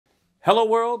Hello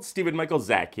world, Stephen Michael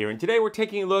Zach here, and today we're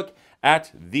taking a look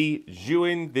at the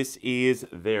ZHIYUN. This is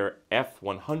their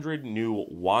F100 new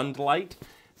wand light.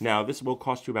 Now this will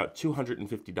cost you about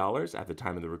 $250 at the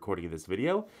time of the recording of this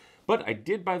video, but I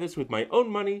did buy this with my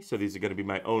own money, so these are going to be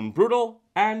my own brutal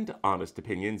and honest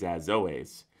opinions as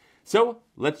always. So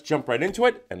let's jump right into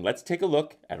it and let's take a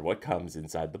look at what comes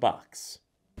inside the box.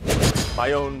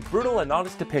 My own brutal and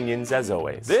honest opinions as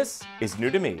always. This is new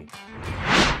to me.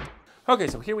 Okay,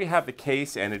 so here we have the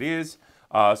case, and it is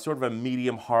sort of a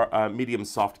medium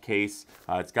soft case.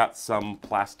 It's got some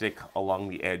plastic along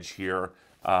the edge here,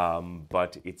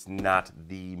 but it's not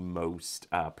the most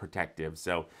protective,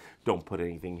 so don't put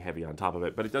anything heavy on top of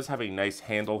it. But it does have a nice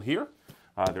handle here.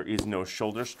 There is no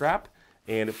shoulder strap,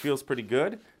 and it feels pretty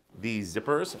good. The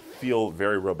zippers feel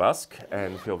very robust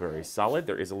and feel very solid.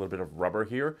 There is a little bit of rubber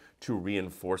here to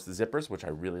reinforce the zippers, which I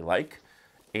really like.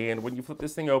 And when you flip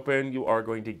this thing open, you are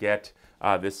going to get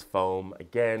this foam.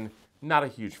 Again, not a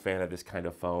huge fan of this kind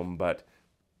of foam, but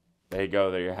there you go,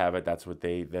 there you have it. That's what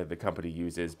the company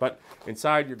uses. But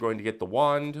inside, you're going to get the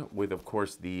wand with, of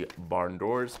course, the barn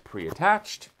doors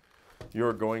pre-attached.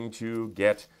 You're going to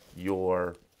get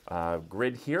your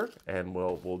grid here, and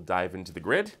we'll dive into the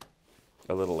grid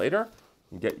a little later.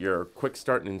 Get your quick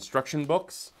start and instruction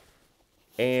books.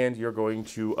 And you're going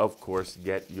to, of course,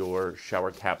 get your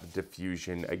shower cap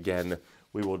diffusion. Again,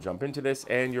 we will jump into this,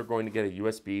 and you're going to get a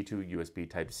USB to USB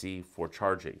Type-C for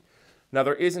charging. Now,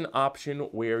 there is an option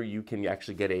where you can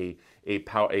actually get a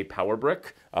power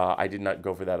brick. I did not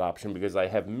go for that option because I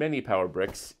have many power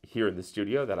bricks here in the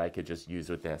studio that I could just use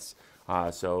with this.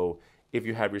 So if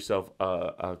you have yourself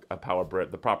a power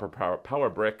brick, the proper power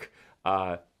brick,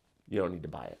 you don't need to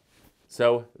buy it.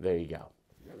 So there you go.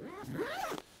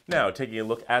 Now, taking a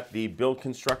look at the build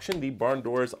construction, the barn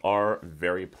doors are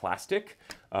very plastic.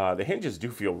 The hinges do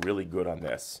feel really good on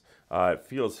this. It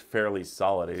feels fairly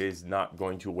solid. It is not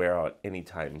going to wear out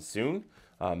anytime soon,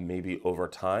 maybe over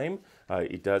time.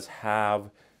 It does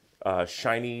have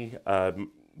shiny,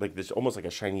 like this, almost like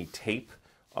a shiny tape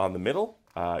on the middle,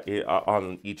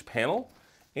 on each panel,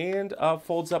 and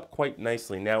folds up quite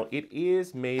nicely. Now, it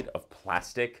is made of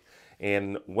plastic.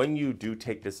 And when you do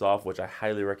take this off, which I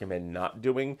highly recommend not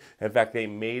doing, in fact, they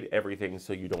made everything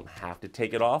so you don't have to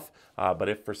take it off. But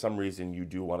if for some reason you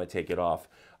do want to take it off,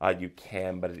 you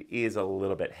can, but it is a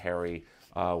little bit hairy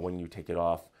when you take it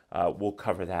off. We'll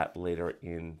cover that later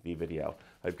in the video.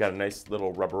 I've got a nice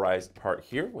little rubberized part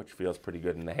here, which feels pretty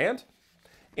good in the hand.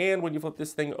 And when you flip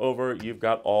this thing over, you've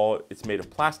got it's made of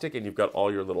plastic, and you've got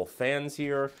all your little fans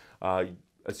here, a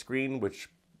screen which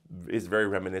is very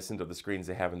reminiscent of the screens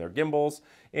they have in their gimbals,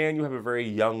 and you have a very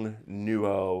young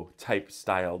Nuo type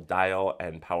style dial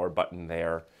and power button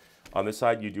there. On this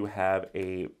side, you do have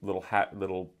a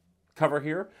little cover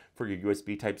here for your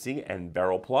USB Type-C and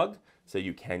barrel plug, so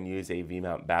you can use a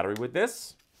V-mount battery with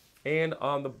this. And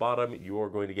on the bottom, you're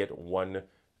going to get one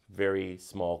very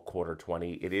small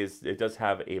quarter-20. It does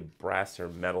have a brass or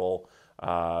metal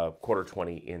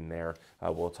quarter-20 in there.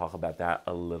 We'll talk about that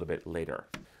a little bit later.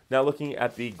 Now, looking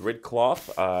at the grid cloth,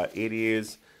 it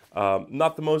is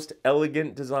not the most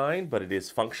elegant design, but it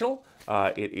is functional.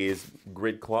 It is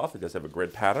grid cloth. It does have a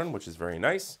grid pattern, which is very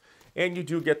nice. And you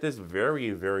do get this very,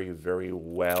 very, very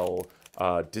well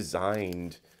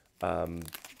designed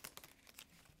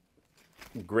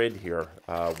grid here,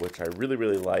 which I really,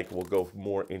 really like. We'll go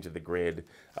more into the grid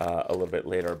a little bit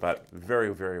later, but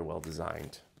very, very well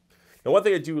designed. Now, one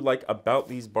thing I do like about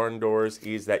these barn doors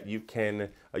is that you don't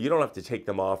have to take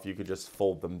them off. You could just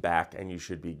fold them back and you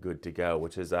should be good to go,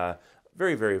 which is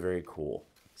very, very, very cool.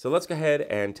 So let's go ahead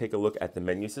and take a look at the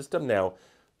menu system. Now,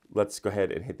 let's go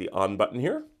ahead and hit the on button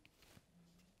here.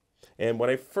 And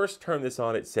when I first turned this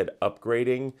on, it said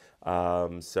upgrading.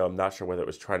 So I'm not sure whether it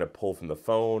was trying to pull from the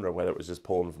phone or whether it was just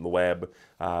pulling from the web,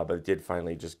 but it did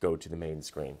finally just go to the main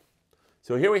screen.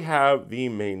 So here we have the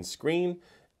main screen.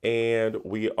 And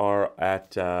we are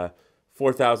at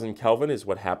 4,000 Kelvin is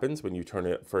what happens when you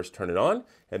first turn it on.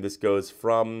 And this goes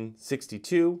from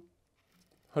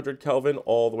 6,200 Kelvin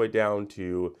all the way down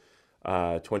to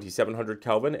 2,700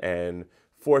 Kelvin. And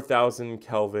 4,000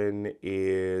 Kelvin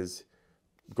is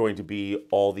going to be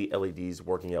all the LEDs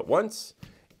working at once.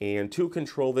 And to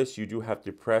control this, you do have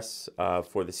to press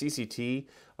for the CCT.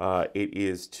 It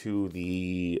is to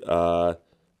the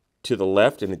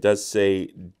left, and it does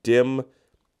say dim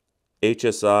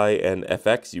HSI and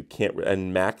FX,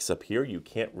 and max up here, you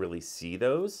can't really see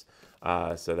those,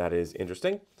 so that is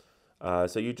interesting.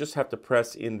 So you just have to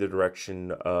press in the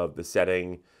direction of the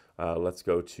setting. Let's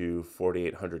go to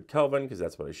 4,800 Kelvin because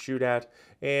that's what I shoot at,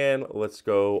 and let's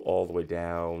go all the way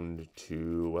down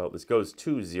to, well, this goes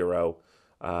to 0,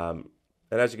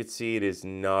 And as you can see, it is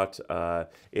not,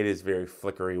 it is very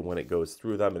flickery when it goes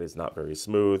through them. It is not very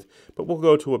smooth, but we'll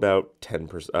go to about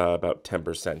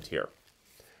 10% here.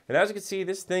 And as you can see,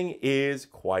 this thing is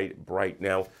quite bright.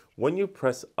 Now, when you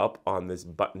press up on this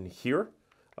button here,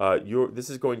 this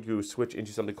is going to switch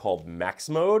into something called max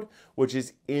mode, which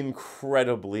is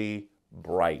incredibly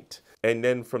bright. And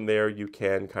then from there, you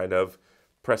can kind of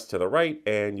press to the right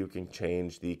and you can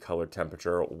change the color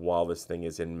temperature while this thing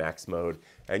is in max mode,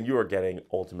 and you are getting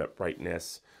ultimate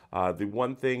brightness. The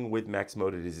one thing with max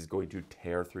mode it is going to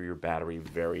tear through your battery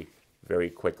very,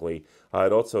 very quickly.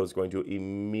 It also is going to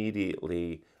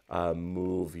immediately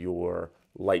move your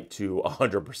light to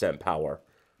 100% power.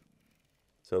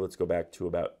 So let's go back to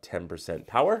about 10%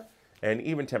 power, and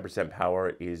even 10%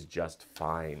 power is just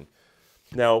fine.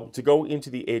 Now, to go into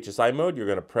the HSI mode, you're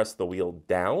going to press the wheel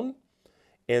down.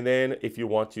 And then if you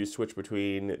want to switch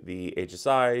between the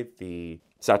HSI, the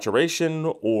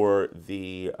saturation, or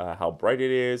the how bright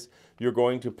it is, you're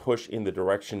going to push in the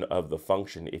direction of the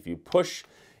function. If you push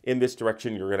in this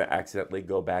direction, you're going to accidentally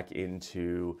go back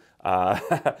into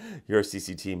your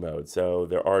CCT mode. So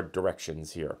there are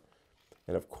directions here.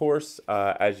 And of course,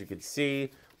 as you can see,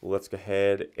 let's go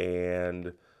ahead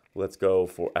and let's go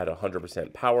for at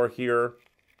 100% power here.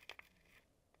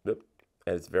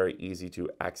 And it's very easy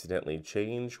to accidentally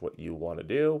change what you want to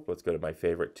do. Let's go to my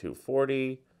favorite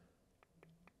 240.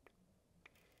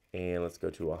 And let's go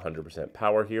to 100%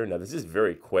 power here. Now this is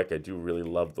very quick. I do really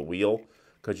love the wheel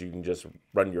because you can just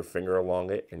run your finger along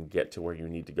it and get to where you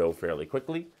need to go fairly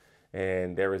quickly.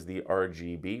 And there is the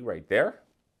RGB right there.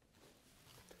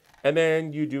 And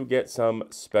then you do get some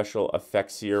special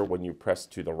effects here when you press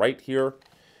to the right here.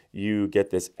 You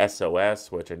get this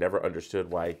SOS, which I never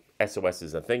understood why SOS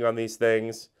is a thing on these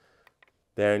things.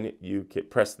 Then you can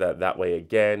press that way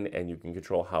again, and you can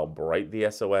control how bright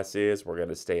the SOS is. We're going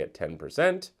to stay at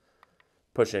 10%,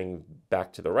 pushing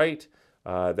back to the right.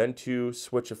 Then to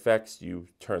switch effects, you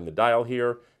turn the dial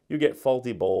here. You get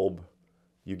faulty bulb,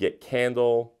 you get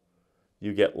candle,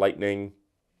 you get lightning,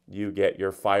 you get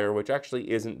your fire, which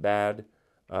actually isn't bad.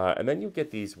 And then you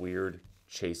get these weird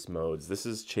chase modes. This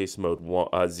is chase mode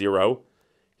 0.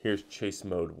 Here's chase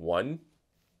mode 1.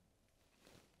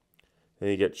 Then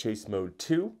you get chase mode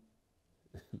 2.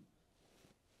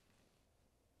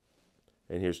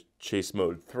 And here's chase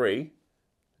mode 3.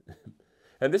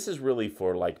 And this is really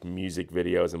for like music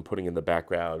videos and putting in the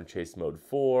background. Chase mode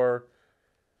 4.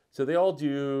 So they all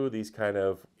do these kind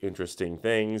of interesting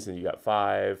things. And you got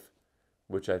 5,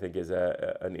 which I think is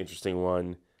an interesting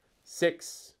one.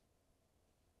 6.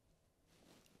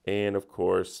 And of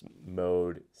course,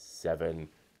 mode 7,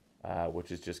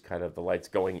 which is just kind of the lights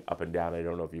going up and down. I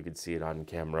don't know if you can see it on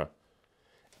camera.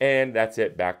 And that's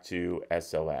it, back to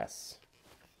SOS.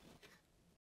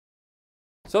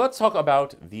 So let's talk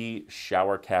about the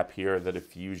shower cap here, the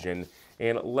Diffusion.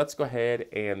 And let's go ahead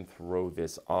and throw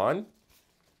this on.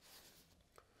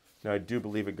 Now I do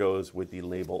believe it goes with the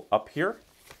label up here.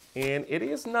 And it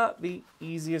is not the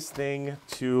easiest thing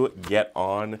to get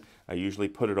on. I usually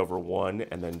put it over one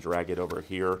and then drag it over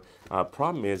here.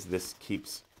 Problem is this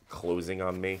keeps closing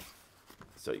on me.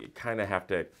 So you kind of have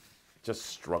to just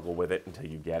struggle with it until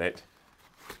you get it.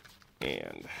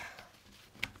 And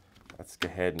let's go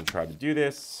ahead and try to do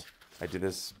this. I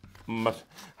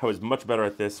was much better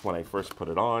at this when I first put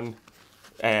it on.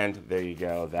 And there you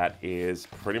go. That is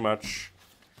pretty much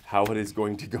how it is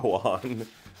going to go on.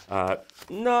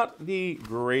 Not the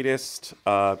greatest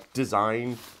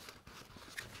design,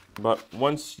 but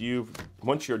once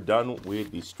you're done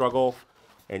with the struggle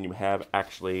and you have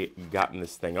actually gotten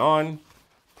this thing on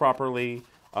properly,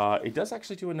 it does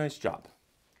actually do a nice job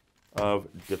of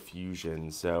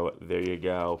diffusion. So there you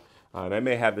go. And I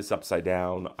may have this upside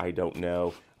down. I don't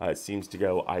know. It seems to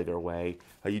go either way.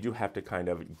 You do have to kind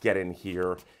of get in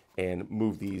here and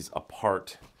move these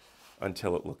apart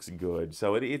until it looks good.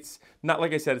 So it's not,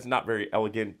 like I said, it's not very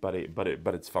elegant, but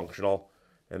it's functional.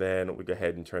 And then we go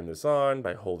ahead and turn this on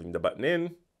by holding the button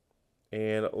in.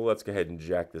 And let's go ahead and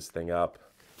jack this thing up.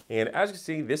 And as you can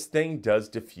see, this thing does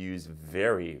diffuse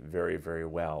very, very, very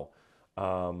well.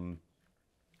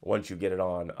 Once you get it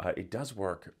on, it does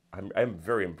work. I'm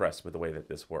very impressed with the way that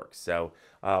this works. So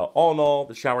all in all,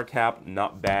 the shower cap,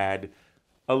 not bad.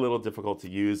 A little difficult to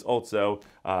use. Also,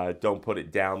 don't put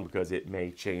it down because it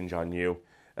may change on you.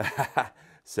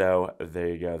 So there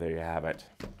you go. There you have it.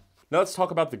 Now let's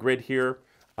talk about the grid here.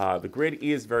 The grid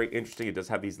is very interesting. It does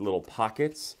have these little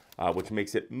pockets, which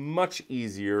makes it much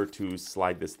easier to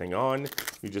slide this thing on.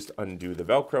 You just undo the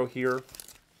Velcro here.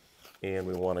 And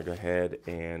we want to go ahead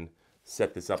and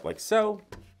set this up like so.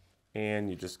 And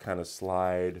you just kind of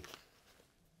slide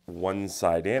one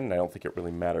side in. I don't think it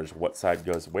really matters what side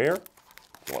goes where.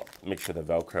 Well, make sure the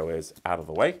Velcro is out of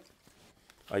the way.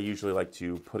 I usually like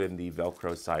to put in the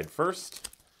Velcro side first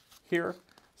here.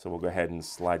 So we'll go ahead and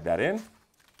slide that in.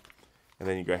 And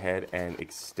then you go ahead and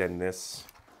extend this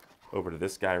over to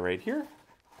this guy right here.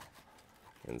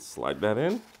 And slide that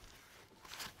in.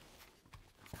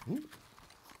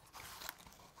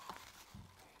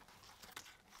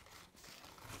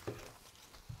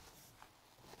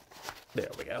 There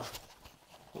we go.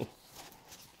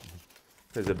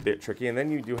 It's a bit tricky, and then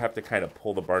you do have to kind of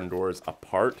pull the barn doors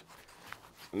apart.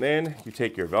 And then you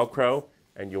take your Velcro,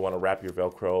 and you want to wrap your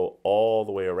Velcro all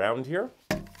the way around here.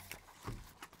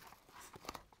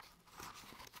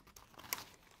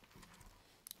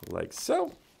 Like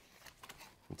so.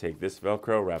 And take this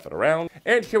Velcro, wrap it around.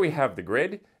 And here we have the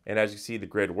grid. And as you see, the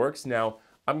grid works. Now,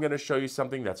 I'm going to show you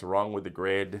something that's wrong with the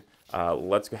grid.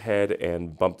 Let's go ahead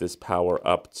and bump this power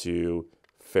up to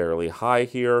fairly high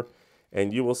here.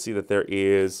 And you will see that there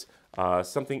is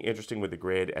something interesting with the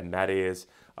grid, and that is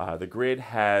the grid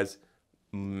has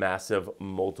massive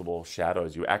multiple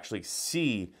shadows. You actually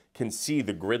can see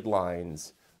the grid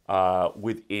lines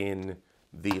within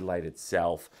the light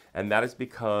itself, and that is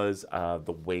because of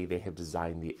the way they have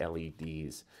designed the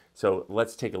LEDs. So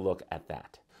let's take a look at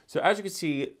that. So as you can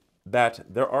see, that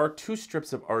there are two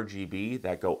strips of RGB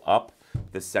that go up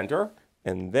the center,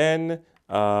 and then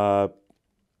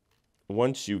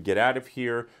once you get out of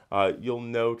here, you'll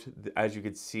note, as you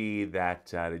can see,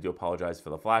 that I do apologize for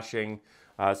the flashing.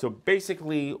 So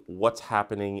basically what's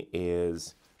happening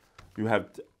is you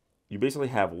basically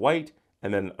have white,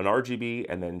 and then an RGB,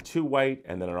 and then two white,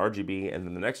 and then an RGB, and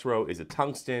then the next row is a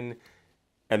tungsten,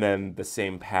 and then the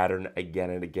same pattern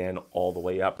again and again all the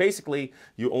way up. Basically,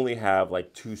 you only have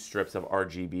like two strips of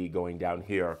RGB going down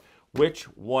here, which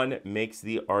one makes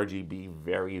the RGB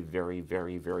very, very,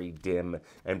 very, very dim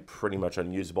and pretty much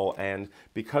unusable. And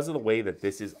because of the way that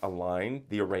this is aligned,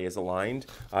 the array is aligned,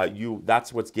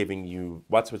 that's what's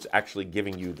actually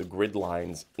giving you the grid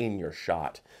lines in your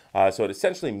shot. So it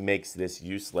essentially makes this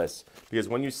useless, because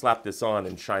when you slap this on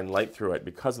and shine light through it,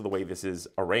 because of the way this is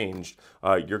arranged,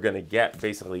 you're going to get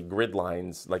basically grid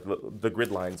lines, like the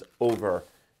grid lines over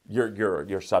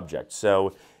your subject.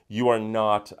 So you are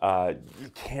not, you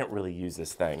can't really use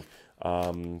this thing.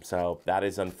 So that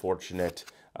is unfortunate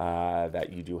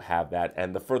that you do have that.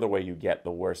 And the further away you get,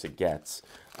 the worse it gets.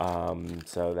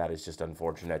 So that is just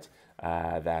unfortunate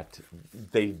that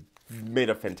they made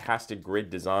a fantastic grid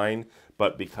design,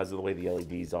 but because of the way the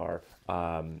LEDs are,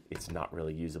 it's not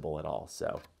really usable at all.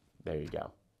 So there you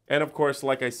go. And of course,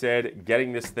 like I said,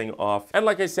 getting this thing off, and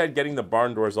like I said, getting the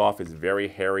barn doors off is very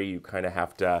hairy. You kind of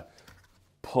have to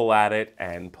pull at it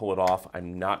and pull it off.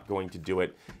 I'm not going to do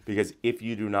it, because if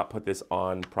you do not put this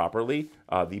on properly,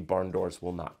 the barn doors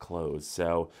will not close.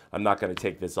 So I'm not going to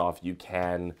take this off. You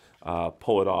can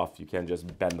pull it off. You can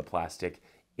just bend the plastic.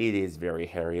 It is very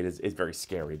hairy. It's very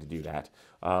scary to do that.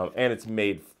 And it's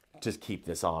made to keep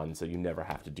this on, so you never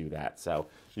have to do that. So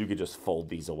you could just fold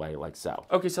these away like so.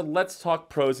 Okay, so let's talk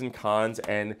pros and cons.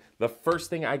 And the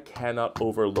first thing I cannot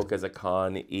overlook as a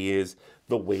con is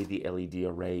the way the LED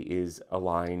array is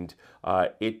aligned.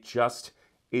 It just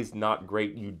is not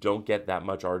great. You don't get that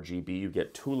much RGB. You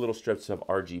get two little strips of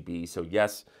RGB. So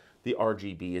yes, the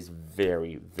RGB is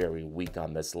very, very weak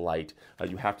on this light.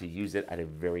 You have to use it at a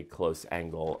very close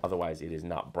angle. Otherwise, it is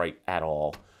not bright at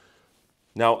all.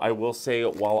 Now, I will say,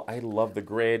 while I love the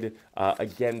grid,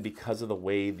 again, because of the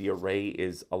way the array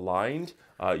is aligned,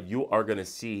 you are going to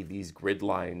see these grid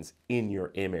lines in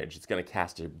your image. It's going to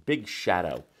cast a big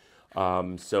shadow.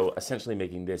 So essentially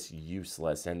making this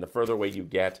useless. And the further away you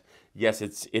get, yes,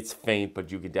 it's faint, but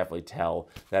you can definitely tell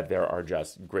that there are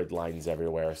just grid lines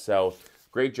everywhere. So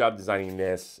great job designing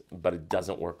this, but it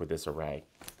doesn't work with this array.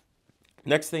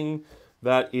 Next thing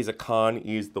that is a con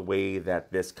is the way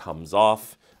that this comes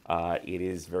off. It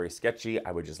is very sketchy.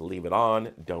 I would just leave it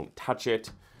on. Don't touch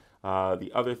it. The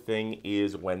other thing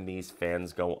is when these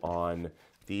fans go on,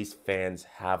 these fans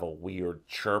have a weird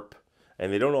chirp,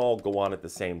 and they don't all go on at the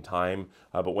same time.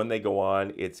 But when they go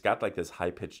on, it's got like this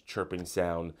high-pitched chirping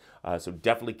sound. So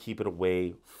definitely keep it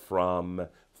away from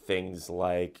things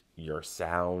like your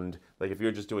sound. Like if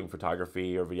you're just doing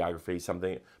photography or videography,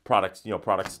 something, product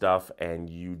stuff, and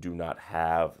you do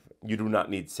not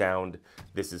need sound,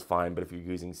 this is fine. But if you're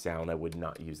using sound, I would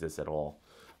not use this at all.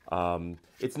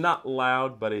 It's not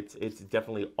loud, but it's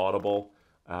definitely audible.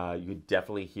 You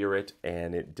definitely hear it,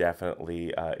 and it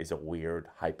definitely is a weird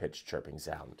high-pitched chirping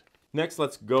sound. Next,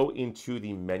 let's go into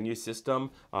the menu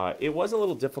system. It was a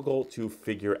little difficult to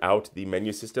figure out the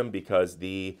menu system because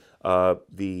the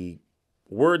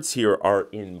words here are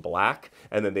in black,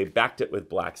 and then they backed it with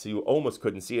black, so you almost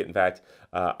couldn't see it. In fact,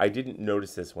 I didn't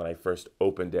notice this when I first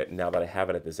opened it. Now that I have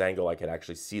it at this angle, I can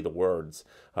actually see the words.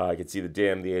 I can see the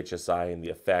dim, the HSI, and the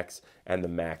effects, and the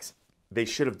max. They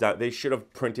should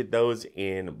have printed those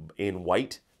in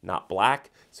white, not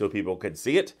black, so people could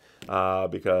see it,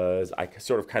 because I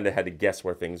sort of kind of had to guess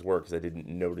where things were because I didn't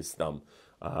notice them.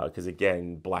 Because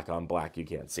again, black on black, you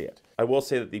can't see it. I will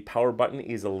say that the power button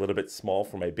is a little bit small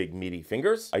for my big meaty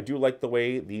fingers. I do like the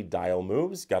way the dial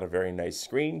moves. Got a very nice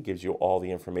screen, gives you all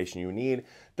the information you need.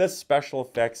 The special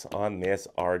effects on this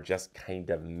are just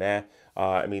kind of meh.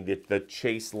 I mean, the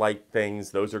chase light things,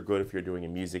 those are good if you're doing a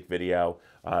music video.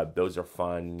 Those are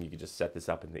fun. You can just set this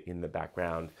up in the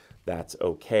background. That's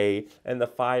okay. And the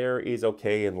fire is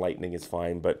okay and lightning is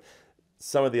fine, but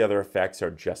some of the other effects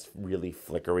are just really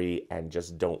flickery and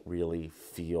just don't really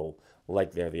feel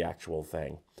like they're the actual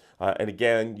thing. And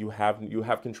again, you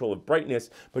have control of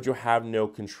brightness, but you have no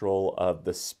control of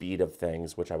the speed of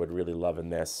things, which I would really love in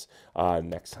this.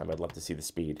 Next time, I'd love to see the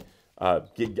speed.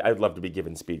 I'd love to be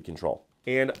given speed control.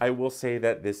 And I will say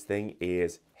that this thing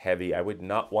is heavy. I would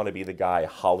not want to be the guy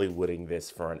Hollywooding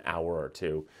this for an hour or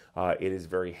two. It is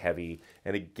very heavy.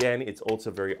 And again, it's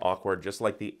also very awkward, just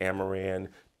like the Amaran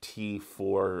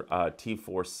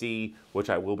T4C,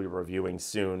 which I will be reviewing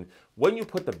soon. When you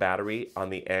put the battery on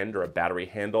the end or a battery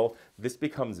handle, this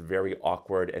becomes very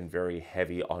awkward and very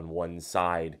heavy on one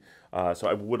side. So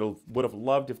I would have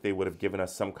loved if they would have given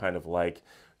us some kind of like,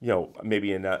 you know,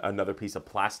 maybe another piece of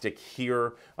plastic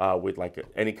here with like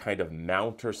any kind of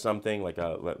mount or something, like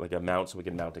a mount so we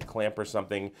can mount a clamp or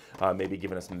something. Maybe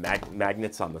giving us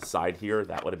magnets on the side here.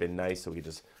 That would have been nice, so we could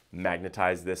just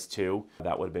magnetize this too.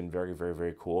 That would have been very, very,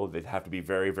 very cool. They'd have to be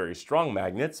very, very strong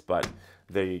magnets, but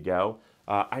there you go.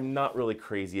 I'm not really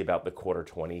crazy about the quarter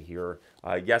 20 here.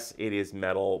 Yes, it is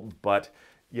metal, but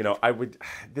you know,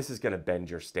 this is gonna bend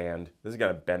your stand. This is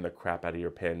gonna bend the crap out of your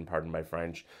pin, pardon my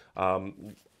French.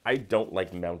 I don't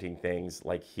like mounting things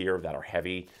like here that are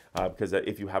heavy, because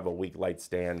if you have a weak light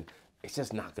stand, it's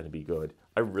just not going to be good.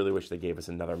 I really wish they gave us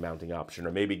another mounting option,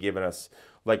 or maybe given us,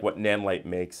 like what Nanlite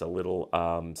makes, a little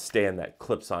stand that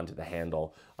clips onto the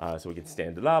handle so we can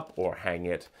stand it up or hang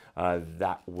it.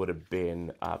 That would have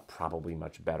been probably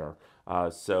much better.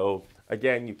 So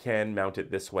again, you can mount it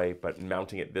this way, but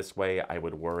mounting it this way, I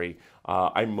would worry.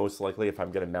 I'm most likely, if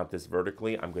I'm going to mount this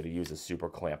vertically, I'm going to use a super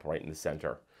clamp right in the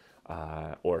center.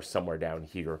 Or somewhere down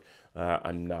here.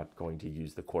 I'm not going to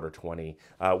use the quarter 20.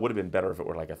 Would have been better if it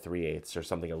were like a 3/8 or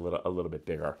something a little bit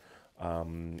bigger.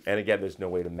 And again, there's no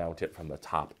way to mount it from the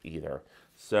top either.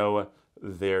 So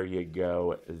there you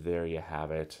go. There you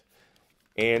have it.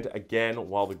 And again,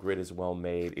 while the grid is well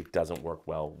made, it doesn't work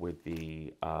well with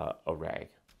the array.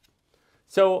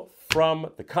 So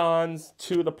from the cons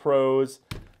to the pros,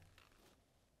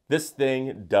 this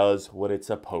thing does what it's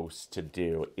supposed to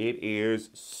do. It is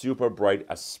super bright,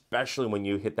 especially when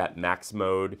you hit that max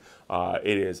mode.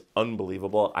 It is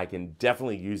unbelievable. I can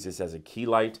definitely use this as a key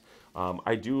light.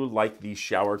 I do like the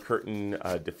shower curtain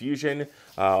diffusion.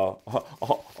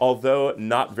 Although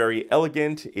not very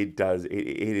elegant, it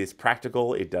is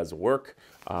practical, it does work.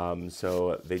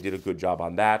 So they did a good job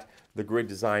on that. The grid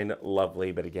design,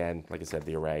 lovely, but again, like I said,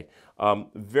 the array.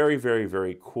 Very, very,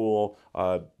 very cool.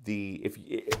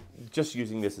 Just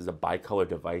using this as a bicolor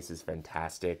device is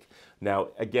fantastic. Now,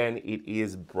 again, it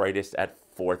is brightest at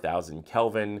 4,000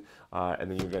 Kelvin,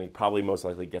 and then you're going to probably most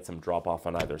likely get some drop off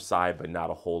on either side, but not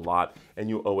a whole lot. And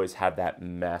you always have that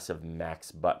massive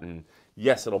max button.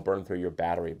 Yes, it'll burn through your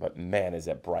battery, but man, is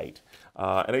it bright.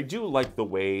 And I do like the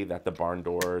way that the barn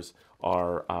doors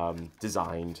are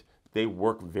designed. They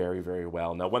work very, very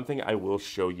well. Now, one thing I will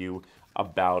show you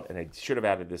about, and I should have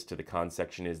added this to the con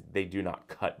section, is they do not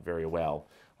cut very well.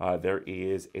 There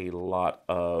is a lot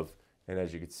of, and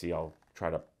as you can see, I'll try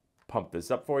to pump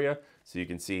this up for you so you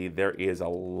can see there is a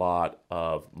lot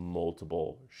of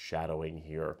multiple shadowing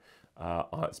here,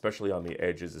 especially on the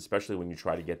edges, especially when you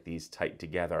try to get these tight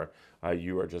together.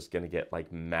 You are just going to get like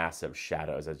massive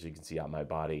shadows, as you can see on my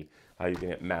body. You can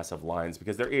get massive lines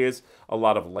because there is a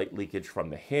lot of light leakage from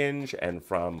the hinge and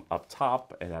from up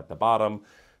top and at the bottom.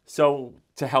 So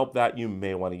to help that, you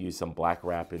may want to use some black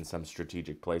wrap in some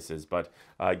strategic places, but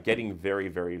getting very,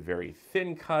 very, very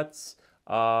thin cuts,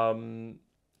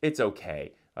 it's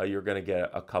okay. You're going to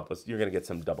get you're going to get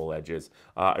some double edges.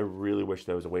 I really wish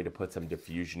there was a way to put some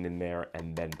diffusion in there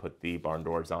and then put the barn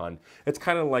doors on. It's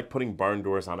kind of like putting barn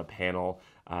doors on a panel.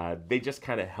 They just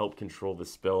kind of help control the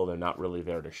spill. They're not really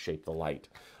there to shape the light.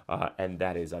 And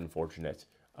that is unfortunate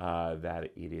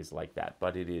that it is like that,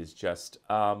 but it is just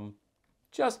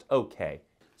okay.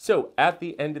 So at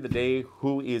the end of the day,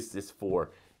 who is this for?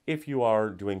 if you are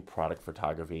doing product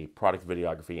photography, product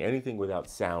videography, anything without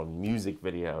sound, music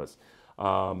videos,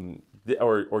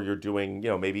 or you're doing,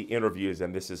 maybe interviews,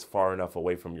 and this is far enough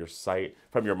away from your site,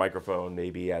 from your microphone,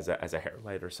 maybe as a hair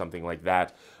light or something like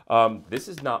that. This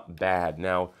is not bad.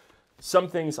 Now, some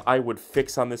things I would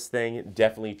fix on this thing: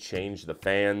 definitely change the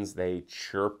fans. They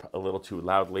chirp a little too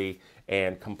loudly,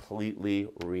 and completely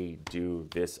redo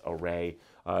this array.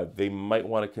 They might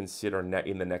want to consider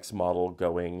in the next model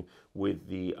going with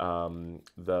the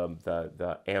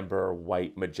amber,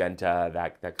 white, magenta,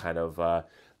 that kind of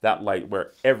that light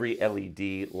where every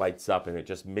LED lights up and it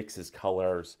just mixes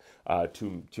colors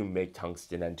to make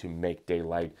tungsten and to make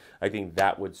daylight. I think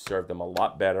that would serve them a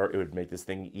lot better. It would make this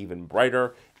thing even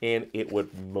brighter, and it would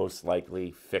most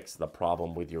likely fix the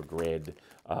problem with your grid,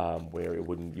 where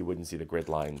you wouldn't see the grid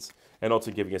lines, and also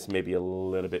giving us maybe a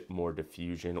little bit more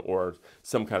diffusion or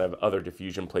some kind of other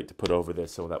diffusion plate to put over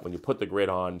this, so that when you put the grid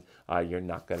on,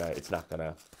 it's not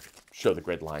gonna show the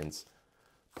grid lines.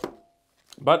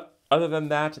 But other than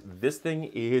that, this thing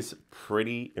is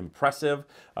pretty impressive.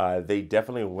 They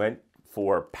definitely went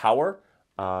for power,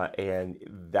 and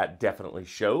that definitely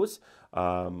shows.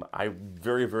 I'm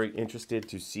very, very interested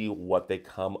to see what they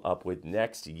come up with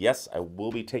next. Yes, I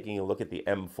will be taking a look at the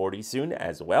M40 soon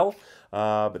as well,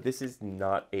 but this is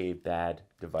not a bad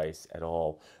device at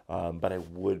all. But I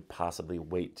would possibly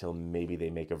wait till maybe they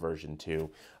make a version 2,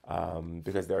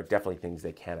 because there are definitely things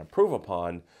they can improve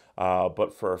upon.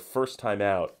 But for a first time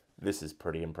out, this is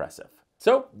pretty impressive.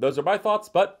 So those are my thoughts,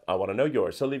 but I want to know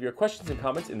yours. So leave your questions and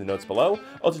comments in the notes below.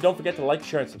 Also, don't forget to like,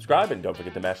 share, and subscribe, and don't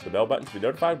forget to mash the bell button to be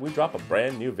notified when we drop a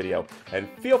brand new video. And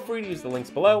feel free to use the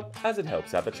links below, as it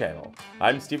helps out the channel.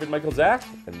 I'm Stephen Michael Zach,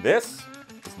 and this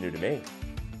is new to me.